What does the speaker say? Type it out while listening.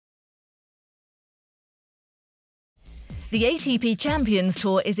The ATP Champions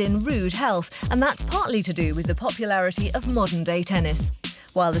Tour is in rude health, and that's partly to do with the popularity of modern-day tennis.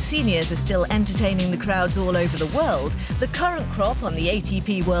 While the seniors are still entertaining the crowds all over the world, the current crop on the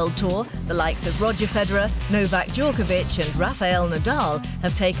ATP World Tour, the likes of Roger Federer, Novak Djokovic and Rafael Nadal,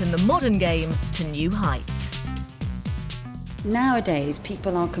 have taken the modern game to new heights. Nowadays,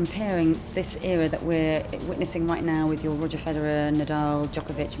 people are comparing this era that we're witnessing right now with your Roger Federer, Nadal,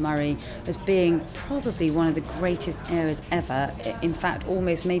 Djokovic, Murray, as being probably one of the greatest eras ever. In fact,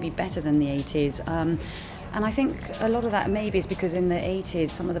 almost maybe better than the 80s. And I think a lot of that maybe is because in the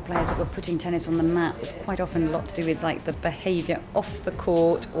 80s, some of the players that were putting tennis on the mat was quite often a lot to do with like the behaviour off the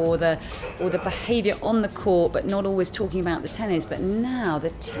court or the behaviour on the court, but not always talking about the tennis. But now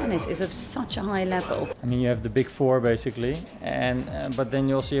the tennis is of such a high level. I mean, you have the big four basically, and but then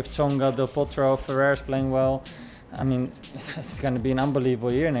you also have Tsonga, Del Potro, Ferrer's playing well. I mean, it's going to be an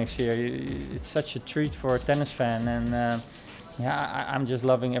unbelievable year next year. It's such a treat for a tennis fan, and yeah, I'm just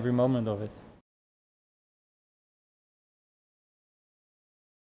loving every moment of it.